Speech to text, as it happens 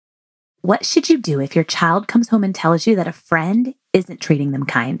What should you do if your child comes home and tells you that a friend isn't treating them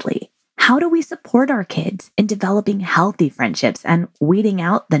kindly? How do we support our kids in developing healthy friendships and weeding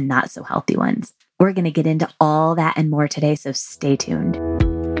out the not so healthy ones? We're going to get into all that and more today, so stay tuned.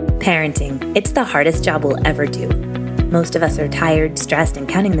 Parenting, it's the hardest job we'll ever do. Most of us are tired, stressed, and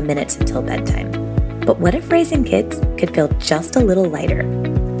counting the minutes until bedtime. But what if raising kids could feel just a little lighter?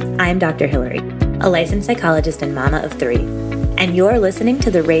 I'm Dr. Hillary, a licensed psychologist and mama of 3. And you're listening to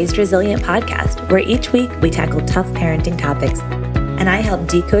the Raised Resilient podcast, where each week we tackle tough parenting topics. And I help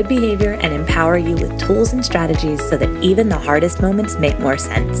decode behavior and empower you with tools and strategies so that even the hardest moments make more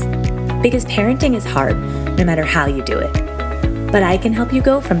sense. Because parenting is hard, no matter how you do it. But I can help you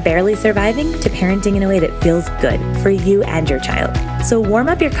go from barely surviving to parenting in a way that feels good for you and your child. So warm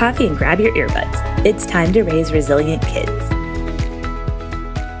up your coffee and grab your earbuds. It's time to raise resilient kids.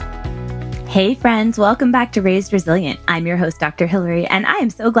 Hey friends, welcome back to Raised Resilient. I'm your host, Dr. Hillary, and I am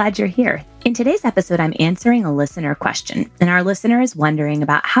so glad you're here. In today's episode, I'm answering a listener question, and our listener is wondering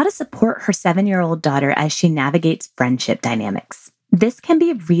about how to support her 7-year-old daughter as she navigates friendship dynamics. This can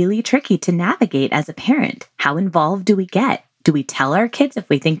be really tricky to navigate as a parent. How involved do we get? Do we tell our kids if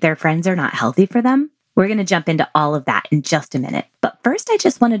we think their friends are not healthy for them? We're going to jump into all of that in just a minute. But first, I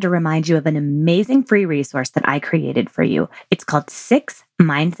just wanted to remind you of an amazing free resource that I created for you. It's called 6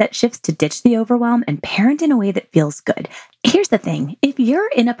 Mindset Shifts to Ditch the Overwhelm and Parent in a Way That Feels Good. Here's the thing. If you're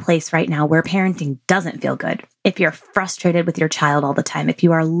in a place right now where parenting doesn't feel good, if you're frustrated with your child all the time, if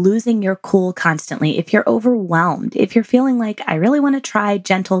you are losing your cool constantly, if you're overwhelmed, if you're feeling like, I really want to try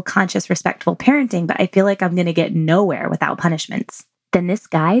gentle, conscious, respectful parenting, but I feel like I'm going to get nowhere without punishments, then this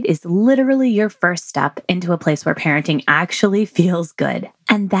guide is literally your first step into a place where parenting actually feels good.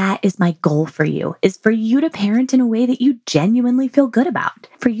 And that is my goal for you, is for you to parent in a way that you genuinely feel good about,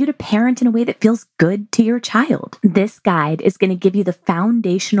 for you to parent in a way that feels good to your child. This guide is going to give you the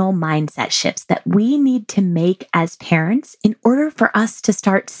foundational mindset shifts that we need to make as parents in order for us to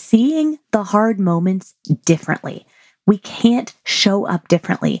start seeing the hard moments differently. We can't show up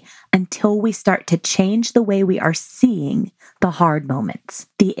differently until we start to change the way we are seeing the hard moments.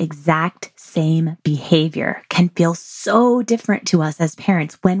 The exact same behavior can feel so different to us as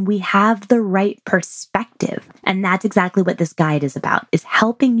parents when we have the right perspective. And that's exactly what this guide is about, is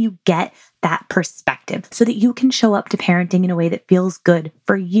helping you get that perspective so that you can show up to parenting in a way that feels good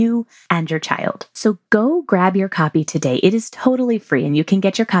for you and your child. So go grab your copy today. It is totally free, and you can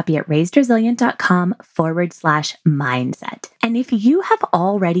get your copy at raisedresilient.com/mindset. And if you have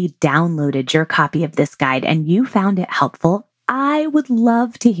already downloaded your copy of this guide and you found it helpful, I would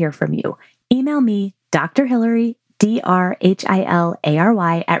love to hear from you. Email me, Dr. Hillary, DRHILARY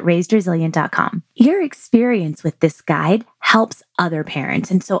 @raisedresilient.com. Your experience with this guide helps other parents,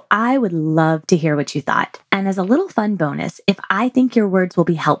 and so I would love to hear what you thought. And as a little fun bonus, if I think your words will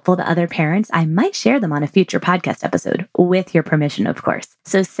be helpful to other parents, I might share them on a future podcast episode, with your permission, of course.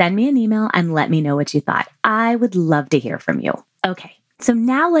 So send me an email and let me know what you thought. I would love to hear from you. Okay. So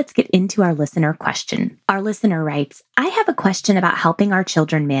now let's get into our listener question. Our listener writes, I have a question about helping our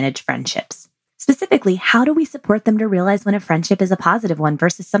children manage friendships. Specifically, how do we support them to realize when a friendship is a positive one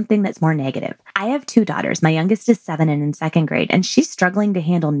versus something that's more negative? I have 2 daughters. My youngest is 7 and in 2nd grade, and she's struggling to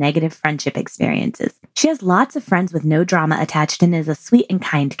handle negative friendship experiences. She has lots of friends with no drama attached and is a sweet and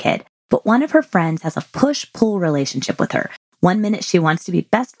kind kid. But one of her friends has a push-pull relationship with her. One minute she wants to be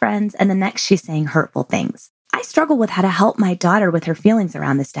best friends, and the next she's saying hurtful things. I struggle with how to help my daughter with her feelings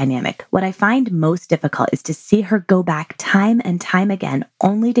around this dynamic. What I find most difficult is to see her go back time and time again,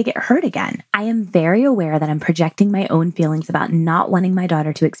 only to get hurt again. I am very aware that I'm projecting my own feelings about not wanting my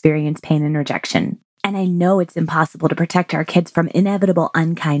daughter to experience pain and rejection. And I know it's impossible to protect our kids from inevitable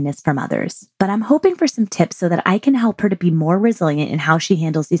unkindness from others. But I'm hoping for some tips so that I can help her to be more resilient in how she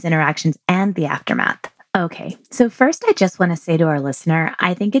handles these interactions and the aftermath. Okay, so first I just want to say to our listener,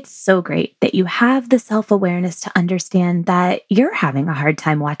 I think it's so great that you have the self-awareness to understand that you're having a hard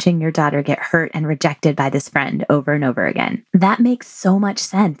time watching your daughter get hurt and rejected by this friend over and over again. That makes so much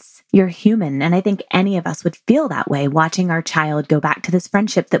sense. You're human, and I think any of us would feel that way watching our child go back to this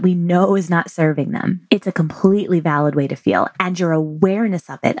friendship that we know is not serving them. It's a completely valid way to feel, and your awareness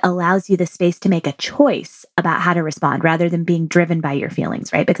of it allows you the space to make a choice about how to respond rather than being driven by your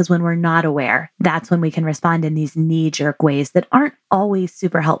feelings, right? Because when we're not aware, that's when we can respond in these knee-jerk ways that aren't always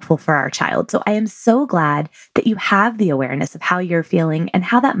super helpful for our child. So I am so glad that you have the awareness of how you're feeling and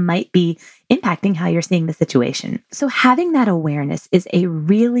how that might be impacting how you're seeing the situation. So having that awareness is a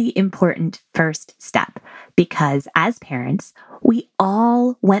really important first step, because as parents, we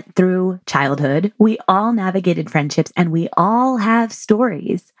all went through childhood, we all navigated friendships, and we all have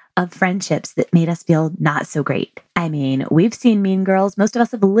stories of friendships that made us feel not so great. I mean, we've seen Mean Girls. Most of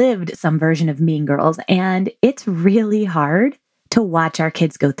us have lived some version of Mean Girls, and it's really hard to watch our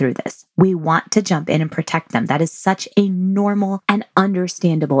kids go through this. We want to jump in and protect them. That is such a normal and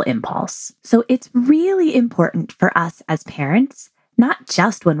understandable impulse. So it's really important for us as parents, not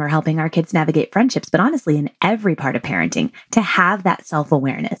just when we're helping our kids navigate friendships, but honestly in every part of parenting, to have that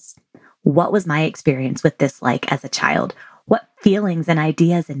self-awareness. What was my experience with this like as a child? What feelings and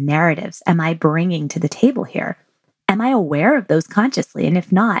ideas and narratives am I bringing to the table here? Am I aware of those consciously? And if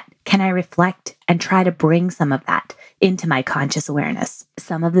not, can I reflect and try to bring some of that into my conscious awareness?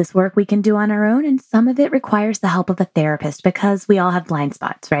 Some of this work we can do on our own, and some of it requires the help of a therapist because we all have blind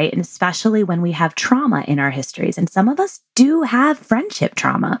spots, right? And especially when we have trauma in our histories. And some of us do have friendship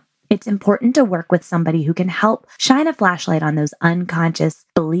trauma. It's important to work with somebody who can help shine a flashlight on those unconscious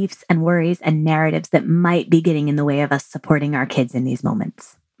beliefs and worries and narratives that might be getting in the way of us supporting our kids in these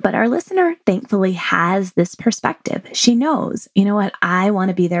moments. But our listener, thankfully, has this perspective. She knows, you know what, I want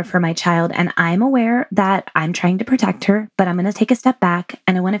to be there for my child, and I'm aware that I'm trying to protect her, but I'm going to take a step back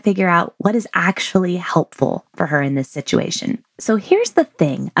and I want to figure out what is actually helpful for her in this situation. So here's the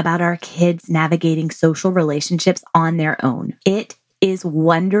thing about our kids navigating social relationships on their own. It is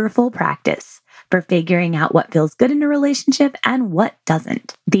wonderful practice for figuring out what feels good in a relationship and what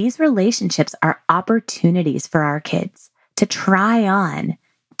doesn't. These relationships are opportunities for our kids to try on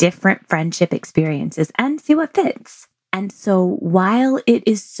different friendship experiences and see what fits. And so while it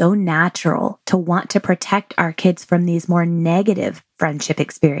is so natural to want to protect our kids from these more negative friendship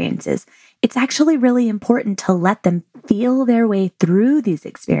experiences, it's actually really important to let them feel their way through these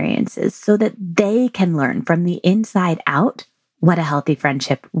experiences so that they can learn from the inside out what a healthy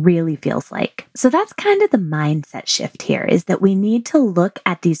friendship really feels like. So that's kind of the mindset shift here, is that we need to look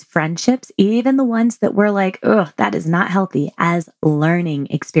at these friendships, even the ones that we're like, ugh, that is not healthy, as learning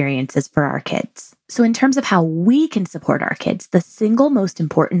experiences for our kids. So in terms of how we can support our kids, the single most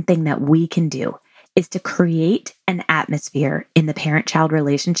important thing that we can do is to create an atmosphere in the parent-child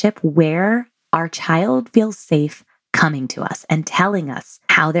relationship where our child feels safe coming to us and telling us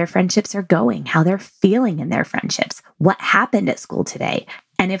how their friendships are going, how they're feeling in their friendships, what happened at school today.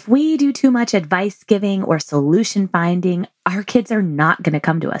 And if we do too much advice giving or solution finding, our kids are not going to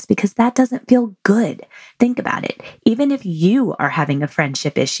come to us because that doesn't feel good. Think about it. Even if you are having a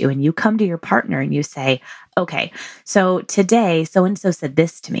friendship issue and you come to your partner and you say, okay, so today so-and-so said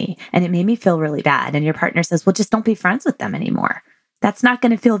this to me and it made me feel really bad. And your partner says, well, just don't be friends with them anymore. That's not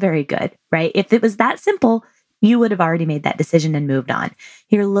going to feel very good, right? If it was that simple, you would have already made that decision and moved on.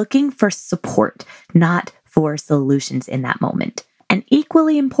 You're looking for support, not for solutions in that moment. And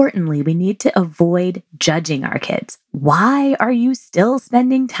equally importantly, we need to avoid judging our kids. Why are you still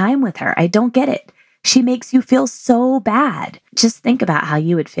spending time with her? I don't get it. She makes you feel so bad. Just think about how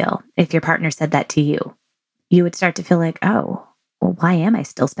you would feel if your partner said that to you. You would start to feel like, oh, well, why am I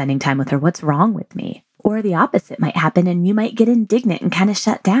still spending time with her? What's wrong with me? Or the opposite might happen and you might get indignant and kind of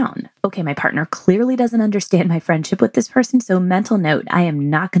shut down. Okay, my partner clearly doesn't understand my friendship with this person, so mental note, I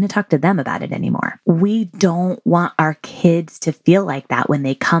am not going to talk to them about it anymore. We don't want our kids to feel like that when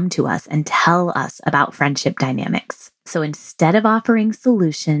they come to us and tell us about friendship dynamics. So instead of offering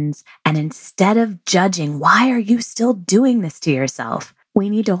solutions and instead of judging, why are you still doing this to yourself? We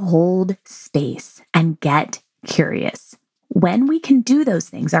need to hold space and get curious. When we can do those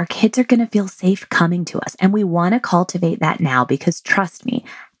things, our kids are going to feel safe coming to us. And we want to cultivate that now because trust me,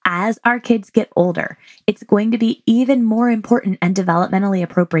 as our kids get older, it's going to be even more important and developmentally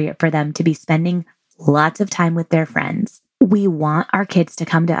appropriate for them to be spending lots of time with their friends. We want our kids to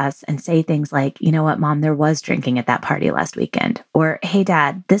come to us and say things like, you know what, Mom, there was drinking at that party last weekend. Or, hey,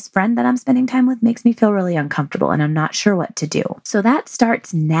 Dad, this friend that I'm spending time with makes me feel really uncomfortable and I'm not sure what to do. So that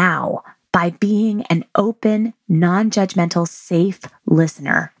starts now by being an open, non-judgmental, safe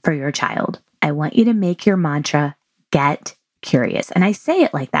listener for your child. I want you to make your mantra, get curious. And I say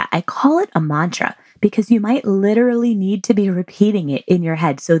it like that. I call it a mantra because you might literally need to be repeating it in your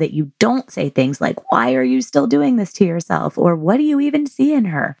head so that you don't say things like, why are you still doing this to yourself? Or what do you even see in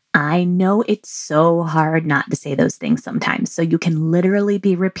her? I know it's so hard not to say those things sometimes. So you can literally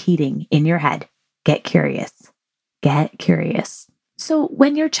be repeating in your head, get curious, get curious. So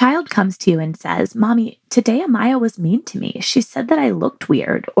when your child comes to you and says, Mommy, today Amaya was mean to me. She said that I looked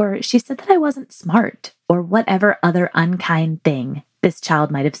weird, or she said that I wasn't smart, or whatever other unkind thing this child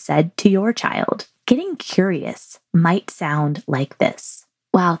might have said to your child. Getting curious might sound like this.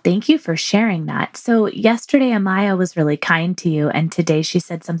 Wow, thank you for sharing that. So yesterday Amaya was really kind to you, and today she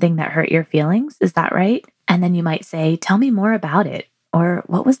said something that hurt your feelings. Is that right? And then you might say, tell me more about it. Or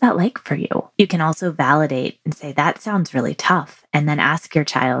what was that like for you? You can also validate and say, that sounds really tough. And then ask your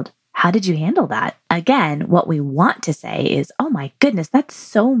child, how did you handle that? Again, what we want to say is, oh my goodness, that's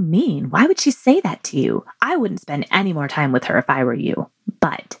so mean. Why would she say that to you? I wouldn't spend any more time with her if I were you.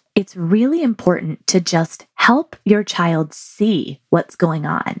 But it's really important to just help your child see what's going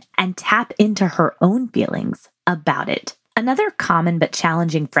on and tap into her own feelings about it. Another common but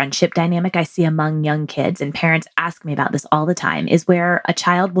challenging friendship dynamic I see among young kids, and parents ask me about this all the time, is where a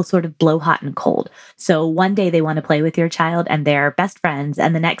child will sort of blow hot and cold. So one day they want to play with your child and they're best friends,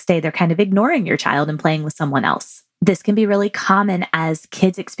 and the next day they're kind of ignoring your child and playing with someone else. This can be really common as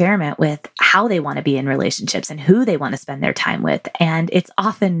kids experiment with how they want to be in relationships and who they want to spend their time with. And it's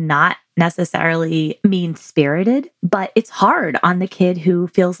often not necessarily mean-spirited, but it's hard on the kid who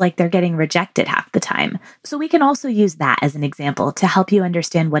feels like they're getting rejected half the time. So we can also use that as an example to help you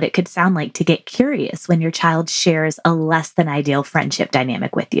understand what it could sound like to get curious when your child shares a less than ideal friendship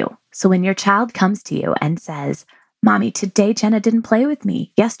dynamic with you. So when your child comes to you and says, Mommy, today Jenna didn't play with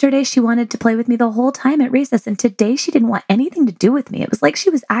me. Yesterday she wanted to play with me the whole time at recess, and today she didn't want anything to do with me. It was like she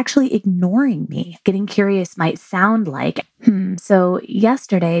was actually ignoring me. Getting curious might sound like, so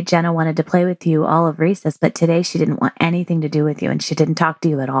yesterday Jenna wanted to play with you all of recess, but today she didn't want anything to do with you and she didn't talk to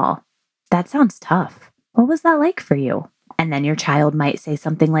you at all. That sounds tough. What was that like for you? And then your child might say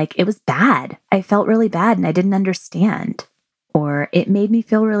something like, it was bad. I felt really bad and I didn't understand. Or it made me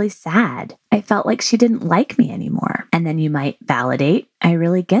feel really sad. I felt like she didn't like me anymore. And then you might validate, I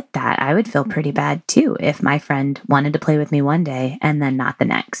really get that. I would feel pretty bad too if my friend wanted to play with me one day and then not the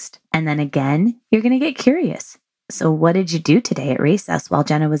next. And then again, you're going to get curious. So what did you do today at recess while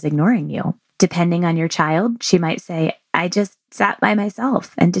Jenna was ignoring you? Depending on your child, she might say, I just sat by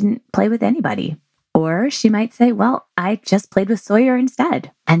myself and didn't play with anybody. Or she might say, well, I just played with Sawyer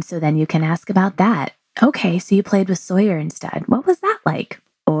instead. And so then you can ask about that. Okay, so you played with Sawyer instead. What was that like?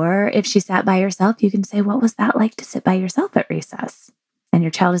 Or if she sat by herself, you can say, what was that like to sit by yourself at recess? And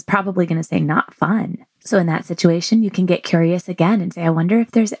your child is probably going to say, not fun. So in that situation, you can get curious again and say, I wonder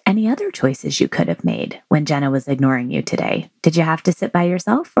if there's any other choices you could have made when Jenna was ignoring you today. Did you have to sit by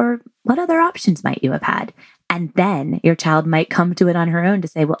yourself, or what other options might you have had? And then your child might come to it on her own to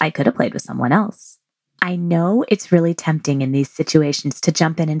say, well, I could have played with someone else. I know it's really tempting in these situations to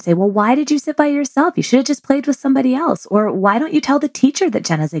jump in and say, well, why did you sit by yourself? You should have just played with somebody else. Or why don't you tell the teacher that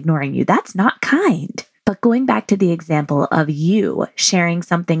Jenna's ignoring you? That's not kind. But going back to the example of you sharing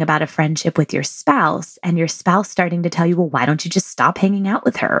something about a friendship with your spouse and your spouse starting to tell you, well, why don't you just stop hanging out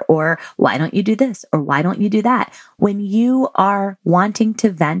with her? Or why don't you do this? Or why don't you do that? When you are wanting to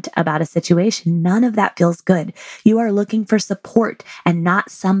vent about a situation, none of that feels good. You are looking for support and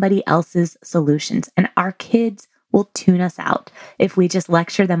not somebody else's solutions. And our kids will tune us out if we just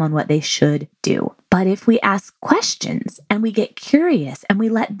lecture them on what they should do. But if we ask questions and we get curious and we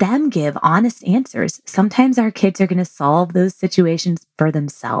let them give honest answers, sometimes our kids are going to solve those situations for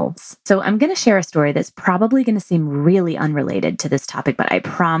themselves. So I'm going to share a story that's probably going to seem really unrelated to this topic, but I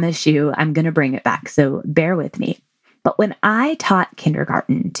promise you I'm going to bring it back. So bear with me. But when I taught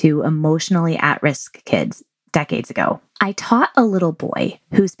kindergarten to emotionally at-risk kids decades ago, I taught a little boy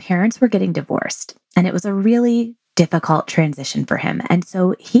whose parents were getting divorced, and it was a really difficult transition for him. And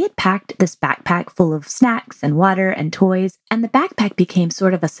so he had packed this backpack full of snacks and water and toys, and the backpack became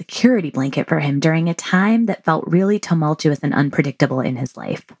sort of a security blanket for him during a time that felt really tumultuous and unpredictable in his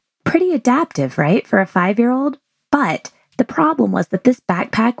life. Pretty adaptive, right, for a 5-year-old? But the problem was that this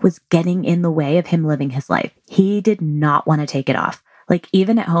backpack was getting in the way of him living his life. He did not want to take it off. Like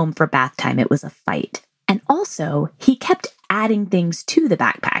even at home for bath time, it was a fight. And also, he kept adding things to the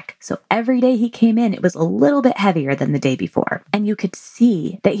backpack. So every day he came in, it was a little bit heavier than the day before. And you could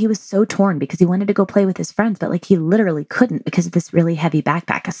see that he was so torn because he wanted to go play with his friends, but like he literally couldn't because of this really heavy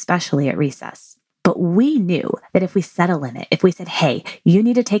backpack, especially at recess. But we knew that if we set a limit, if we said, hey, you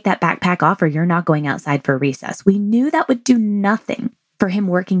need to take that backpack off or you're not going outside for recess, we knew that would do nothing for him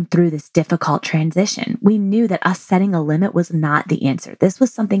working through this difficult transition. We knew that us setting a limit was not the answer. This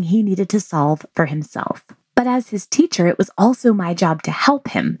was something he needed to solve for himself. But as his teacher, it was also my job to help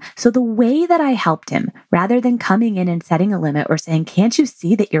him. So the way that I helped him, rather than coming in and setting a limit or saying, can't you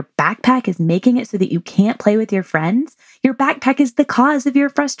see that your backpack is making it so that you can't play with your friends? Your backpack is the cause of your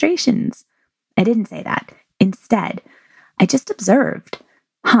frustrations. I didn't say that. Instead, I just observed,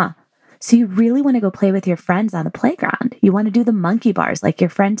 so you really want to go play with your friends on the playground. You want to do the monkey bars like your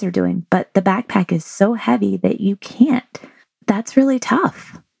friends are doing, but the backpack is so heavy that you can't. That's really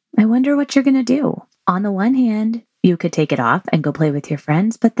tough. I wonder what you're going to do. On the one hand, you could take it off and go play with your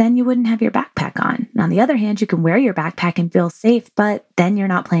friends, but then you wouldn't have your backpack on. And on the other hand, you can wear your backpack and feel safe, but then you're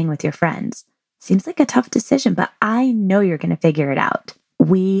not playing with your friends. Seems like a tough decision, but I know you're going to figure it out.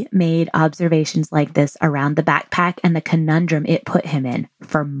 We made observations like this around the backpack and the conundrum it put him in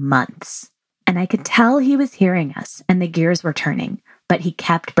for months. And I could tell he was hearing us and the gears were turning, but he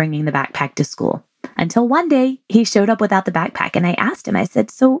kept bringing the backpack to school until one day he showed up without the backpack. And I asked him, I said,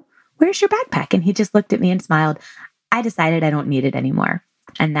 "So where's your backpack?" And he just looked at me and smiled. I decided I don't need it anymore.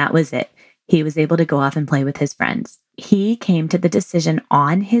 And that was it. He was able to go off and play with his friends. He came to the decision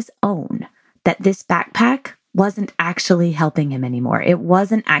on his own that this backpack wasn't actually helping him anymore. It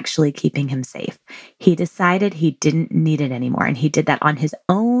wasn't actually keeping him safe. He decided he didn't need it anymore. And he did that on his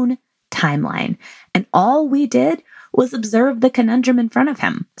own timeline. And all we did was observe the conundrum in front of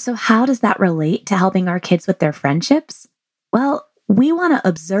him. So how does that relate to helping our kids with their friendships? Well, we want to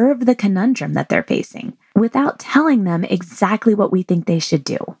observe the conundrum that they're facing without telling them exactly what we think they should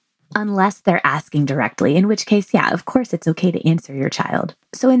do. Unless they're asking directly, in which case, yeah, of course, it's okay to answer your child.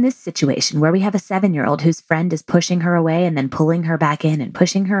 So in this situation where we have a 7-year-old whose friend is pushing her away and then pulling her back in and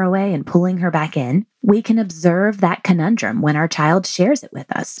pushing her away and pulling her back in, we can observe that conundrum when our child shares it with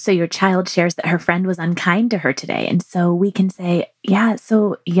us. So your child shares that her friend was unkind to her today. And so we can say, yeah,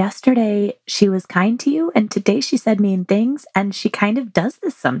 so yesterday she was kind to you and today she said mean things and she kind of does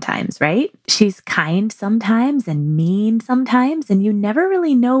this sometimes, right? She's kind sometimes and mean sometimes, and you never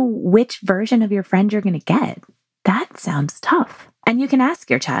really know which version of your friend you're going to get. That sounds tough. And you can ask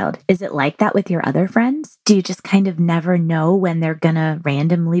your child, is it like that with your other friends? Do you just kind of never know when they're going to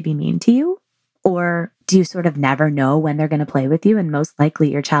randomly be mean to you? Or do you sort of never know when they're going to play with you? And most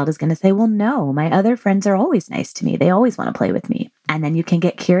likely your child is going to say, well, no, my other friends are always nice to me. They always want to play with me. And then you can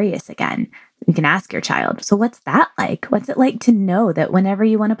get curious again. You can ask your child, so what's that like? What's it like to know that whenever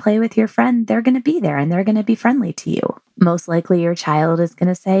you want to play with your friend, they're going to be there and they're going to be friendly to you? Most likely your child is going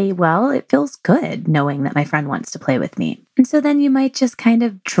to say, well, it feels good knowing that my friend wants to play with me. And so then you might just kind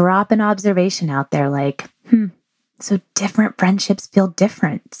of drop an observation out there like, so different friendships feel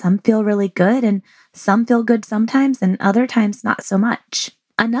different. Some feel really good and some feel good sometimes and other times not so much.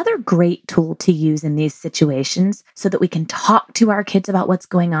 Another great tool to use in these situations so that we can talk to our kids about what's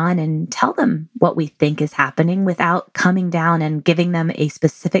going on and tell them what we think is happening without coming down and giving them a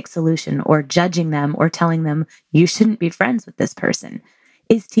specific solution or judging them or telling them you shouldn't be friends with this person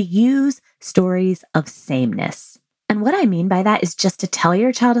is to use stories of sameness. And what I mean by that is just to tell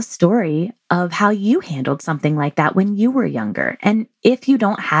your child a story of how you handled something like that when you were younger. And if you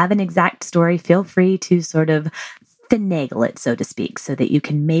don't have an exact story, feel free to sort of finagle it, so to speak, so that you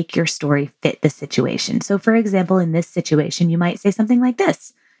can make your story fit the situation. So for example, in this situation, you might say something like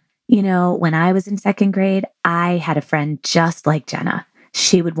this. You know, when I was in 2nd grade, I had a friend just like Jenna.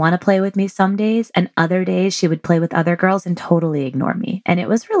 She would want to play with me some days, and other days she would play with other girls and totally ignore me. And it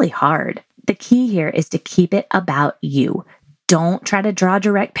was really hard. The key here is to keep it about you. Don't try to draw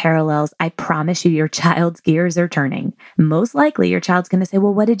direct parallels. I promise you, your child's gears are turning. Most likely, your child's going to say,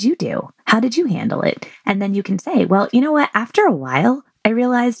 well, what did you do? How did you handle it? And then you can say, well, you know what? After a while, I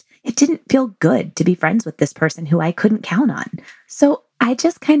realized it didn't feel good to be friends with this person who I couldn't count on. So I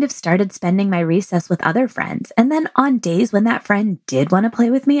just kind of started spending my recess with other friends. And then on days when that friend did want to play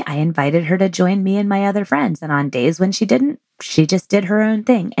with me, I invited her to join me and my other friends. And on days when she didn't, she just did her own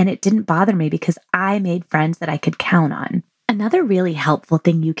thing. And it didn't bother me because I made friends that I could count on. Another really helpful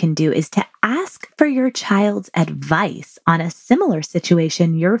thing you can do is to ask for your child's advice on a similar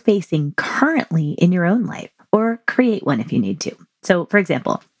situation you're facing currently in your own life, or create one if you need to. So, for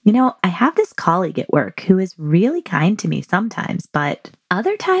example, you know, I have this colleague at work who is really kind to me sometimes, but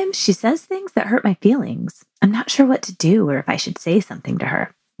other times she says things that hurt my feelings. I'm not sure what to do or if I should say something to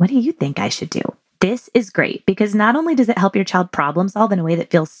her. What do you think I should do? This is great because not only does it help your child problem solve in a way that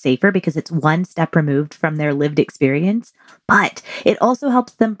feels safer because it's one step removed from their lived experience, but it also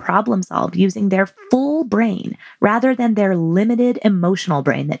helps them problem solve using their full brain rather than their limited emotional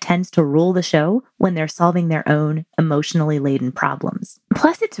brain that tends to rule the show when they're solving their own emotionally laden problems.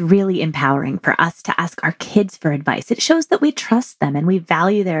 Plus, it's really empowering for us to ask our kids for advice. It shows that we trust them and we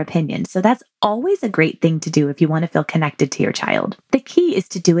value their opinions. So that's always a great thing to do if you want to feel connected to your child. The key is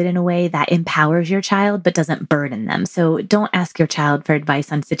to do it in a way that empowers your child but doesn't burden them. So don't ask your child for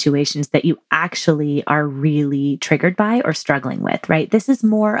advice on situations that you actually are really triggered by or struggling with, right? This is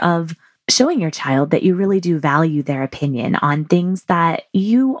more of showing your child that you really do value their opinion on things that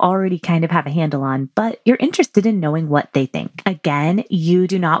you already kind of have a handle on, but you're interested in knowing what they think. Again, you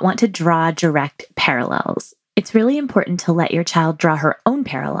do not want to draw direct parallels. It's really important to let your child draw her own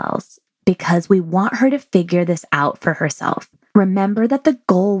parallels because we want her to figure this out for herself. Remember that the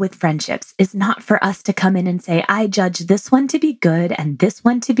goal with friendships is not for us to come in and say, I judge this one to be good and this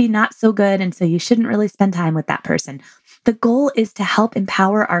one to be not so good, and so you shouldn't really spend time with that person. The goal is to help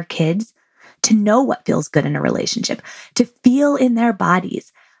empower our kids to know what feels good in a relationship, to feel in their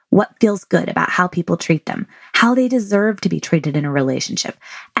bodies what feels good about how people treat them, how they deserve to be treated in a relationship,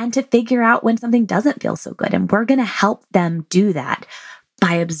 and to figure out when something doesn't feel so good. And we're going to help them do that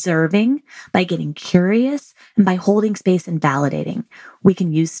by observing, by getting curious, and by holding space and validating. We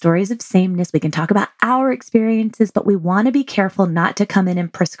can use stories of sameness. We can talk about our experiences, but we want to be careful not to come in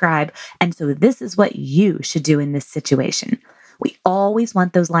and prescribe. And so this is what you should do in this situation. We always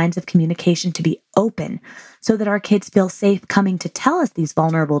want those lines of communication to be open so that our kids feel safe coming to tell us these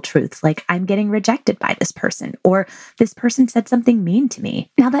vulnerable truths, like I'm getting rejected by this person, or this person said something mean to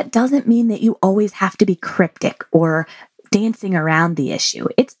me. Now, that doesn't mean that you always have to be cryptic or dancing around the issue.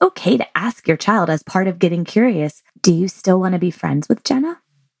 It's okay to ask your child as part of getting curious, do you still want to be friends with Jenna?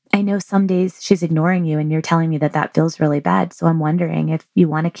 I know some days she's ignoring you and you're telling me that that feels really bad. So I'm wondering if you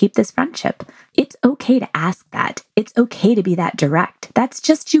want to keep this friendship. It's okay to ask that. It's okay to be that direct. That's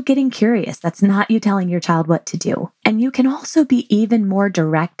just you getting curious. That's not you telling your child what to do. And you can also be even more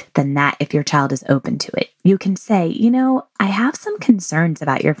direct than that if your child is open to it. You can say, I have some concerns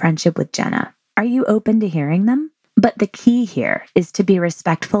about your friendship with Jenna. Are you open to hearing them? But the key here is to be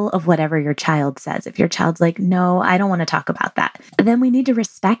respectful of whatever your child says. If your child's like, no, I don't want to talk about that, then we need to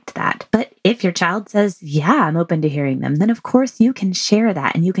respect that. But if your child says, yeah, I'm open to hearing them, then of course you can share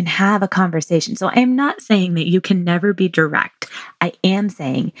that and you can have a conversation. So I'm not saying that you can never be direct. I am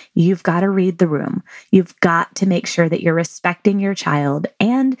saying you've got to read the room. You've got to make sure that you're respecting your child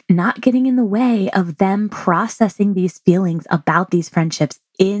and not getting in the way of them processing these feelings about these friendships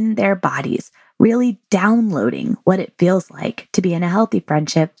in their bodies. Really downloading what it feels like to be in a healthy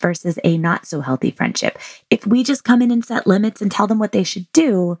friendship versus a not so healthy friendship. If we just come in and set limits and tell them what they should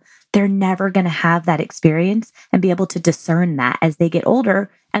do, they're never going to have that experience and be able to discern that as they get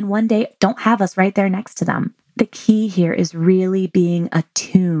older and one day don't have us right there next to them. The key here is really being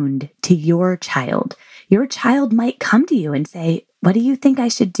attuned to your child. Your child might come to you and say, what do you think I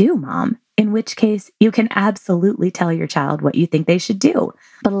should do, Mom? In which case, you can absolutely tell your child what you think they should do.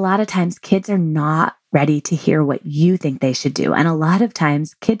 But a lot of times, kids are not ready to hear what you think they should do. And a lot of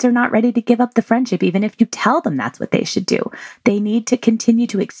times, kids are not ready to give up the friendship, even if you tell them that's what they should do. They need to continue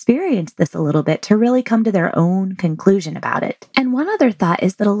to experience this a little bit to really come to their own conclusion about it. And one other thought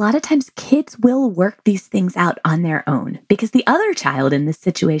is that a lot of times, kids will work these things out on their own because the other child in this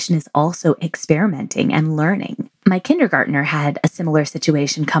situation is also experimenting and learning. My kindergartner had a similar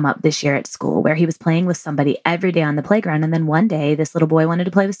situation come up this year at school where he was playing with somebody every day on the playground. And then one day, this little boy wanted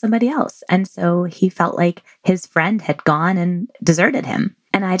to play with somebody else. And so he felt like his friend had gone and deserted him.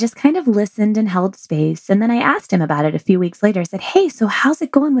 And I just kind of listened and held space. And then I asked him about it a few weeks later. I said, hey, so how's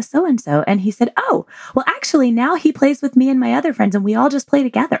it going with so-and-so? And he said, oh, well, actually, now he plays with me and my other friends and we all just play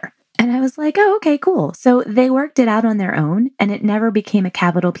together. And I was like, oh, okay, cool. So they worked it out on their own and it never became a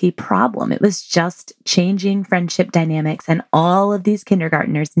capital P problem. It was just changing friendship dynamics and all of these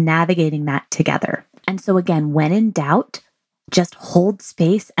kindergartners navigating that together. And so again, when in doubt, just hold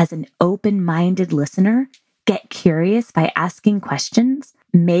space as an open-minded listener, get curious by asking questions,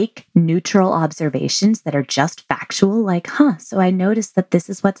 make neutral observations that are just factual, like, so I noticed that this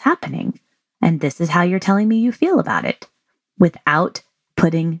is what's happening. And this is how you're telling me you feel about it, without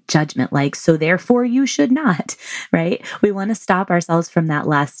putting judgment like, so therefore you should not, right? We want to stop ourselves from that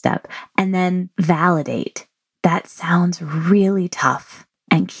last step and then validate. That sounds really tough.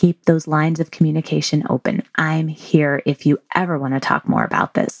 And keep those lines of communication open. I'm here if you ever want to talk more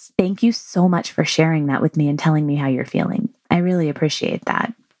about this. Thank you so much for sharing that with me and telling me how you're feeling. I really appreciate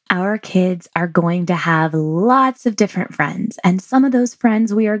that. Our kids are going to have lots of different friends, and some of those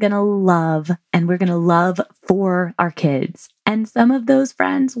friends we are going to love, and we're going to love for our kids. And some of those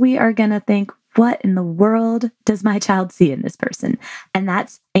friends we are going to think, what in the world does my child see in this person? And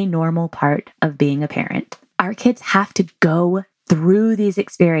that's a normal part of being a parent. Our kids have to go through these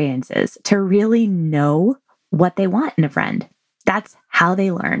experiences to really know what they want in a friend. That's how they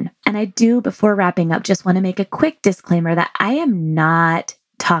learn. And I do, before wrapping up, just want to make a quick disclaimer that I am not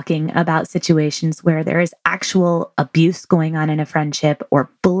talking about situations where there is actual abuse going on in a friendship or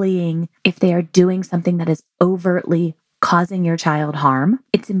bullying. If they are doing something that is overtly causing your child harm,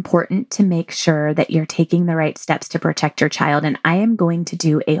 it's important to make sure that you're taking the right steps to protect your child. And I am going to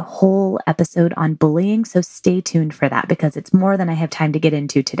do a whole episode on bullying, so stay tuned for that because it's more than I have time to get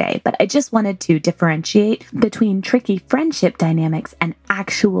into today. But I just wanted to differentiate between tricky friendship dynamics and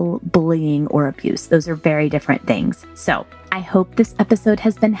actual bullying or abuse. Those are very different things. So I hope this episode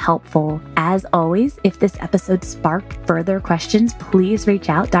has been helpful. As always, if this episode sparked further questions, please reach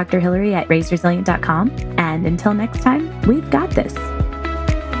out, Dr. Hillary at RaiseResilient.com. And until next time, we've got this.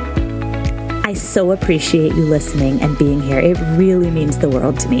 I so appreciate you listening and being here. It really means the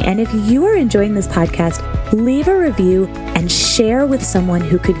world to me. And if you are enjoying this podcast, leave a review and share with someone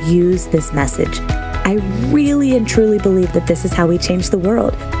who could use this message. I really and truly believe that this is how we change the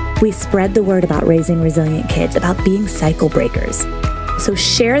world. We spread the word about raising resilient kids, about being cycle breakers. So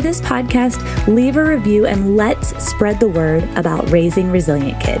share this podcast, leave a review, and let's spread the word about raising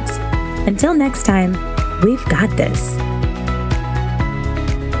resilient kids. Until next time, we've got this.